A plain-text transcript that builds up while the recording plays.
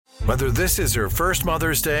Whether this is her first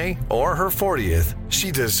Mother's Day or her 40th, she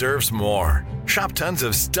deserves more. Shop tons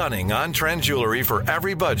of stunning on-trend jewelry for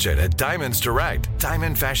every budget at Diamonds Direct.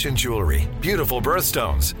 Diamond fashion jewelry, beautiful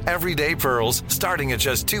birthstones, everyday pearls starting at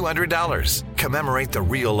just $200. Commemorate the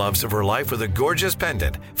real loves of her life with a gorgeous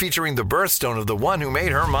pendant featuring the birthstone of the one who made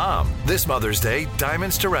her mom. This Mother's Day,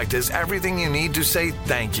 Diamonds Direct is everything you need to say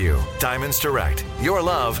thank you. Diamonds Direct. Your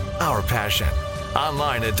love, our passion.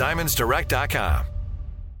 Online at diamondsdirect.com.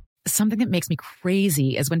 Something that makes me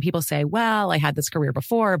crazy is when people say, well, I had this career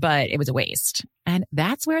before, but it was a waste. And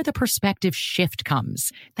that's where the perspective shift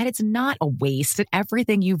comes, that it's not a waste, that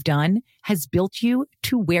everything you've done has built you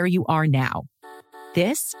to where you are now.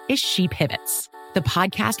 This is She Pivots, the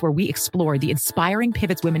podcast where we explore the inspiring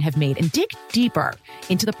pivots women have made and dig deeper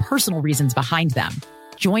into the personal reasons behind them.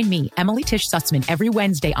 Join me, Emily Tish Sussman, every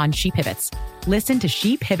Wednesday on She Pivots. Listen to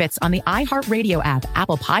She Pivots on the iHeartRadio app,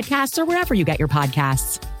 Apple Podcasts, or wherever you get your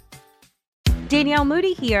podcasts. Danielle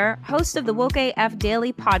Moody here, host of the Woke AF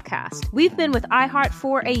Daily podcast. We've been with iHeart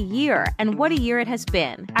for a year, and what a year it has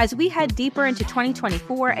been. As we head deeper into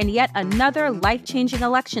 2024 and yet another life-changing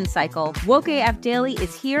election cycle, Woke AF Daily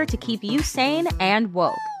is here to keep you sane and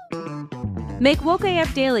woke. Make Woke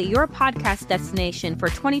AF Daily your podcast destination for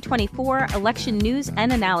 2024 election news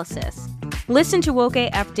and analysis. Listen to Woke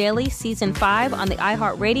AF Daily Season 5 on the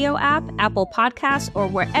iHeartRadio app, Apple Podcasts, or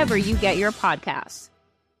wherever you get your podcasts.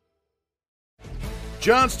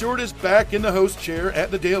 Jon Stewart is back in the host chair at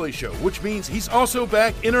The Daily Show, which means he's also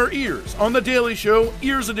back in our ears on The Daily Show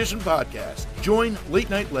Ears Edition podcast. Join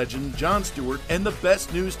late-night legend Jon Stewart and the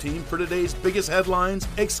best news team for today's biggest headlines,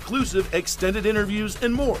 exclusive extended interviews,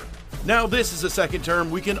 and more. Now this is a second term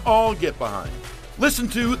we can all get behind. Listen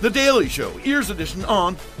to The Daily Show Ears Edition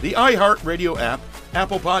on the iHeartRadio app,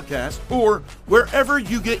 Apple Podcasts, or wherever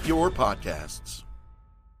you get your podcasts.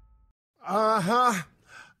 I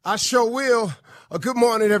sure will. Good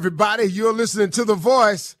morning, everybody. You're listening to The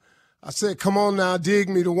Voice. I said, come on now, dig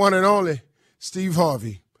me, the one and only Steve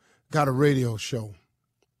Harvey. Got a radio show.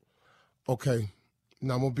 Okay,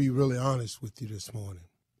 now I'm going to be really honest with you this morning.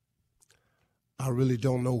 I really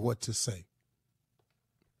don't know what to say.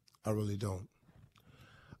 I really don't.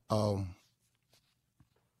 I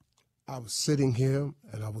was sitting here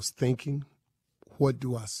and I was thinking, what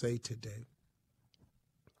do I say today?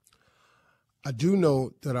 I do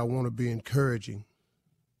know that I want to be encouraging,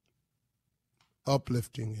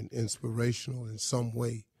 uplifting, and inspirational in some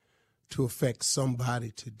way to affect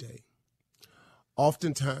somebody today.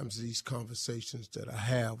 Oftentimes, these conversations that I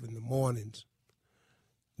have in the mornings,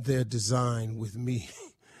 they're designed with me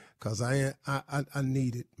because I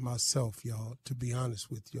need it myself, y'all, to be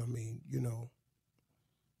honest with you. I mean, you know,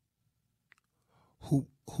 who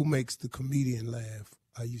makes the comedian laugh,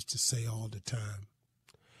 I used to say all the time.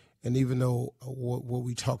 And even though what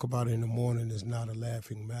we talk about in the morning is not a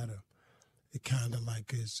laughing matter, it kind of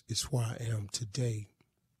like is where I am today.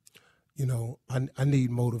 You know, I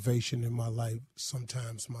need motivation in my life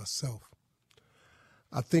sometimes myself.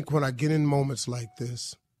 I think when I get in moments like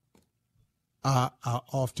this, I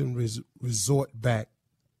often resort back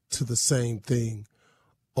to the same thing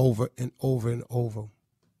over and over and over.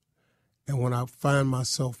 And when I find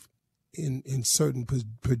myself in certain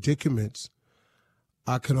predicaments,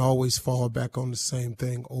 I can always fall back on the same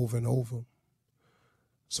thing over and over.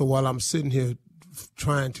 So while I'm sitting here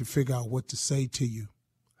trying to figure out what to say to you,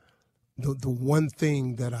 the one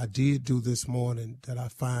thing that I did do this morning that I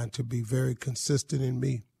find to be very consistent in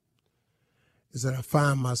me is that I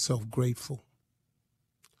find myself grateful.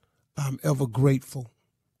 I'm ever grateful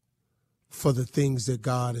for the things that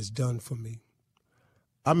God has done for me.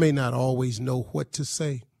 I may not always know what to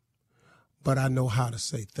say, but I know how to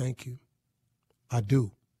say thank you. I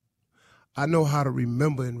do. I know how to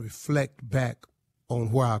remember and reflect back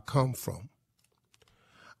on where I come from.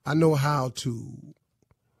 I know how to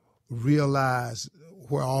realize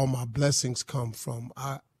where all my blessings come from.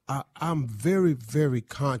 I'm very, very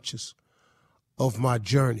conscious of my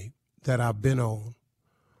journey that I've been on,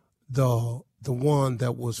 the one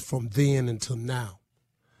that was from then until now.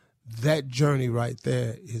 That journey right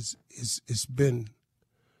there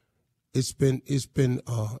it's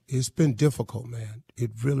been difficult, man.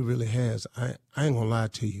 It really, really has. I ain't gonna lie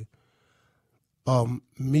to you.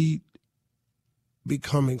 Me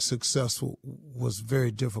becoming successful was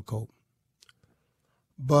very difficult.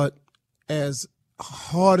 But as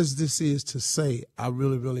hard as this is to say, I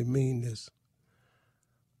really, really mean this.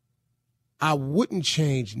 I wouldn't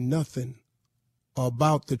change nothing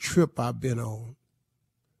about the trip I've been on.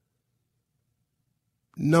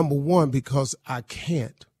 Number one, because I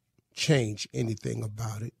can't change anything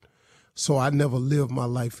about it. So I never live my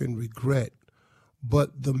life in regret.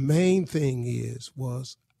 But the main thing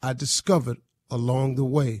was I discovered along the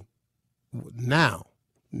way, now,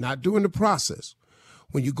 not during the process,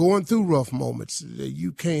 when you're going through rough moments,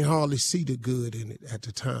 you can't hardly see the good in it at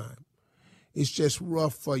the time. It's just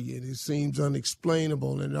rough for you, and it seems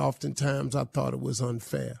unexplainable, and oftentimes I thought it was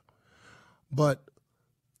unfair. But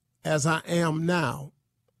as I am now,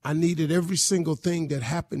 I needed every single thing that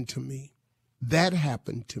happened to me,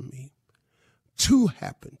 to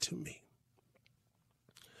happen to me.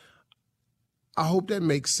 I hope that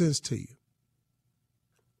makes sense to you.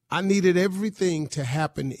 I needed everything to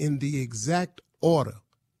happen in the exact order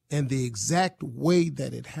and the exact way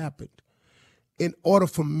that it happened in order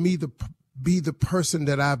for me to be the person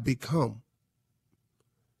that I've become.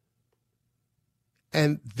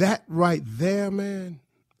 And that right there, man,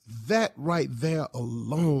 that right there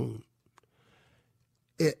alone,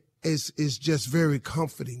 it is just very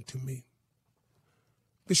comforting to me.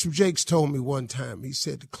 Bishop Jakes told me one time, he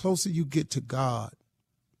said, the closer you get to God,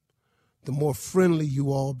 the more friendly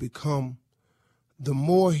you all become, the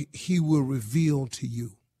more he will reveal to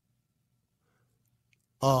you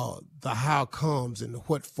the how comes and the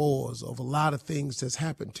what fors of a lot of things that's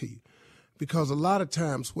happened to you. Because a lot of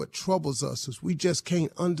times what troubles us is we just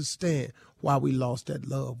can't understand why we lost that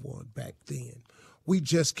loved one back then. We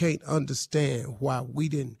just can't understand why we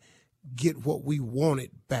didn't get what we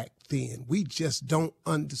wanted back then. We just don't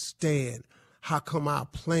understand how come our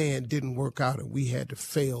plan didn't work out and we had to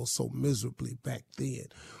fail so miserably back then.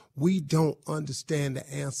 We don't understand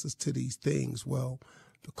the answers to these things. Well,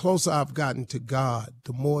 the closer I've gotten to God,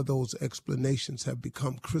 the more those explanations have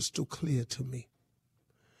become crystal clear to me.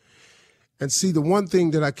 And see, the one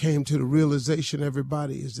thing that I came to the realization,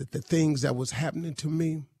 everybody, is that the things that was happening to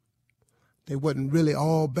me, they wasn't really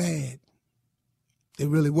all bad. They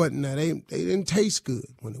really wasn't. They didn't taste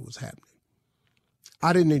good when it was happening.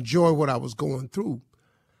 I didn't enjoy what I was going through.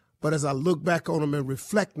 But as I look back on them and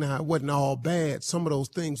reflect now, it wasn't all bad. Some of those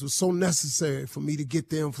things were so necessary for me to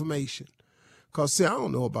get the information. Because, see, I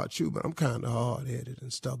don't know about you, but I'm kind of hard-headed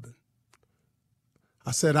and stubborn.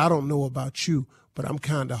 I said, I don't know about you, but I'm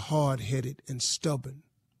kind of hard-headed and stubborn.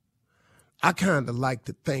 I kind of like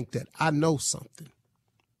to think that I know something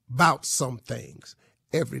about some things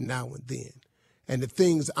every now and then. And the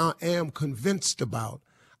things I am convinced about,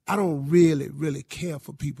 I don't really care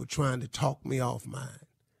for people trying to talk me off mine.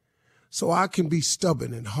 So I can be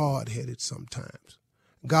stubborn and hard-headed sometimes.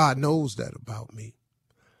 God knows that about me.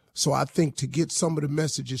 So I think to get some of the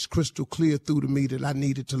messages crystal clear through to me that I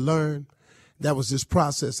needed to learn, that was this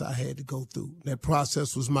process I had to go through. That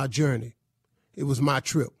process was my journey. It was my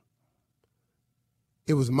trip.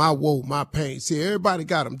 It was my woe, my pain. See, everybody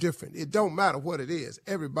got them different. It don't matter what it is.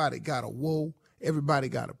 Everybody got a woe. Everybody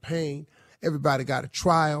got a pain. Everybody got a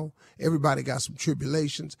trial. Everybody got some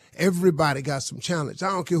tribulations. Everybody got some challenge. I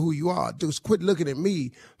don't care who you are. Just quit looking at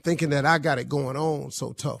me thinking that I got it going on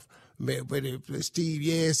so tough. Man, but Steve,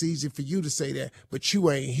 yeah, it's easy for you to say that, but you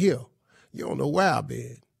ain't here. You don't know where I've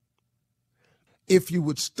been. If you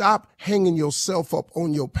would stop hanging yourself up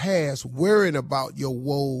on your past, worrying about your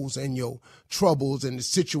woes and your troubles and the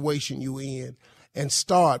situation you're in, and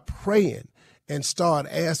start praying and start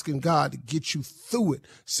asking God to get you through it.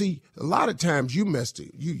 See, a lot of times you messed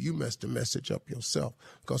the message up yourself,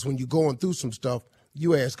 because when you're going through some stuff,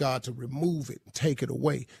 you ask God to remove it and take it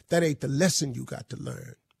away. That ain't the lesson you got to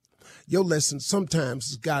learn. Your lesson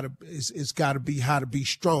sometimes it's got to be how to be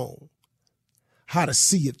strong, how to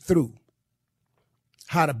see it through,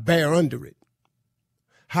 how to bear under it,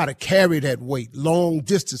 how to carry that weight long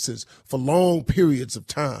distances for long periods of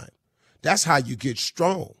time. That's how you get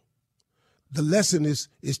strong. The lesson is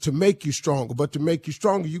to make you stronger, but to make you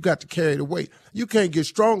stronger, you got to carry the weight. You can't get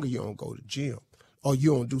stronger, you don't go to the gym, or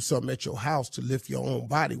you don't do something at your house to lift your own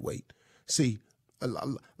body weight. See, a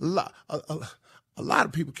lot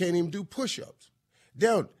of people can't even do push-ups.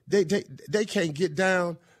 They can't get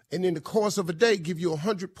down and in the course of a day give you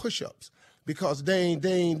 100 push-ups because they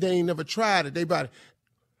ain't never tried it.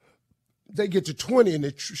 They get to 20 and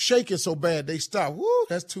they're shaking so bad they stop. Woo,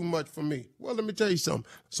 that's too much for me. Well, let me tell you something.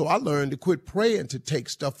 So I learned to quit praying to take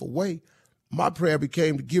stuff away. My prayer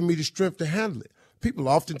became to give me the strength to handle it. People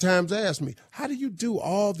oftentimes ask me, how do you do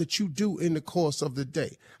all that you do in the course of the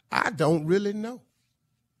day? I don't really know.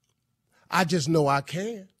 I just know I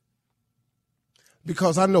can.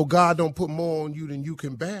 Because I know God don't put more on you than you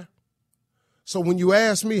can bear. So when you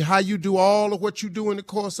ask me how you do all of what you do in the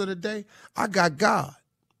course of the day, I got God.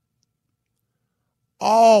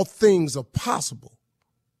 All things are possible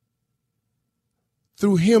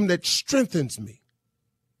through him that strengthens me.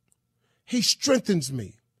 He strengthens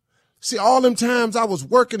me. See, all them times I was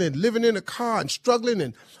working and living in a car and struggling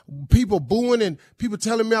and people booing and people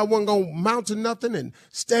telling me I wasn't going to amount to nothing and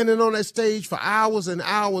standing on that stage for hours and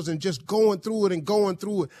hours and just going through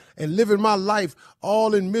it and living my life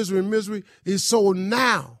all in misery is so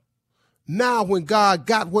now when God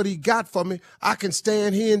got what he got for me, I can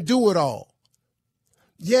stand here and do it all.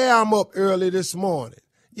 Yeah, I'm up early this morning.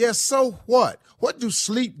 Yeah, so what? What do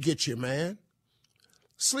sleep get you, man?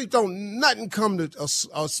 Sleep don't nothing come to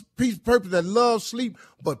a people that loves sleep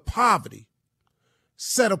but poverty.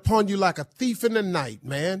 Set upon you like a thief in the night,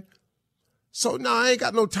 man. So now I ain't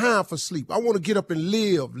got no time for sleep. I want to get up and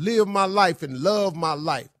live my life and love my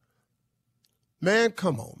life. Man,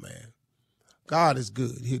 come on, man. God is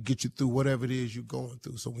good. He'll get you through whatever it is you're going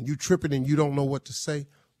through. So when you're tripping and you don't know what to say,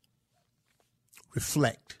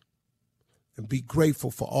 reflect and be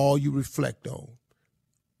grateful for all you reflect on.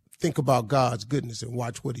 Think about God's goodness and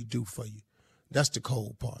watch what he do for you. That's the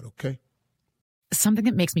cold part, okay? Something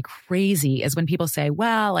that makes me crazy is when people say,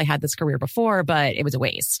 well, I had this career before, but it was a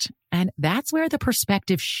waste. And that's where the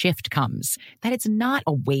perspective shift comes, that it's not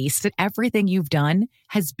a waste, that everything you've done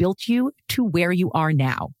has built you to where you are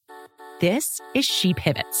now. This is She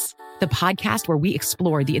Pivots, the podcast where we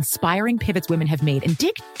explore the inspiring pivots women have made and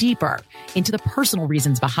dig deeper into the personal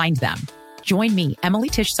reasons behind them. Join me, Emily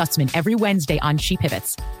Tish Sussman, every Wednesday on She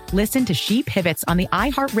Pivots. Listen to She Pivots on the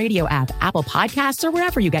iHeartRadio app, Apple Podcasts, or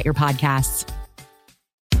wherever you get your podcasts.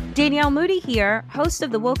 Danielle Moody here, host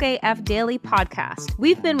of the Woke AF Daily podcast.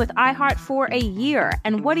 We've been with iHeart for a year,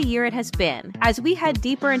 and what a year it has been. As we head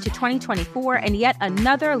deeper into 2024 and yet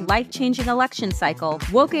another life-changing election cycle,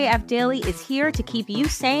 Woke AF Daily is here to keep you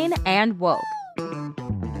sane and woke.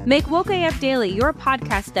 Make Woke AF Daily your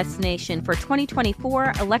podcast destination for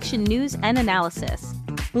 2024 election news and analysis.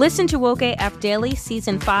 Listen to Woke AF Daily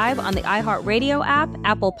Season 5 on the iHeartRadio app,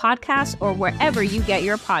 Apple Podcasts, or wherever you get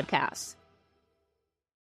your podcasts.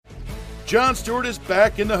 Jon Stewart is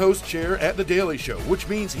back in the host chair at The Daily Show, which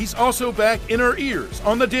means he's also back in our ears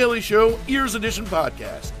on The Daily Show Ears Edition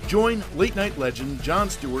podcast. Join late-night legend Jon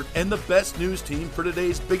Stewart and the best news team for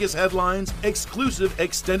today's biggest headlines, exclusive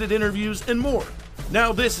extended interviews, and more.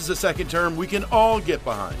 Now this is a second term we can all get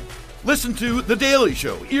behind. Listen to The Daily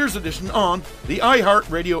Show Ears Edition on the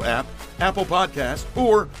iHeartRadio app, Apple Podcasts,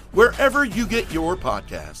 or wherever you get your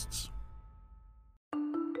podcasts.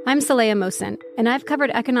 I'm Saleha Mohsen, and I've covered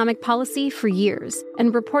economic policy for years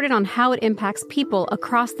and reported on how it impacts people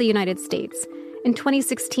across the United States. In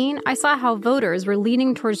 2016, I saw how voters were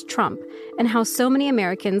leaning towards Trump and how so many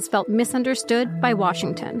Americans felt misunderstood by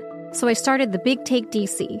Washington. So I started The Big Take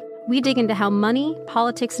DC. We dig into how money,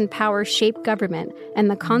 politics, and power shape government and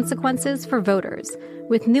the consequences for voters.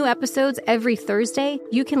 With new episodes every Thursday,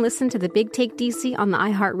 you can listen to The Big Take DC on the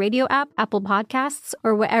iHeartRadio app, Apple Podcasts,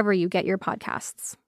 or wherever you get your podcasts.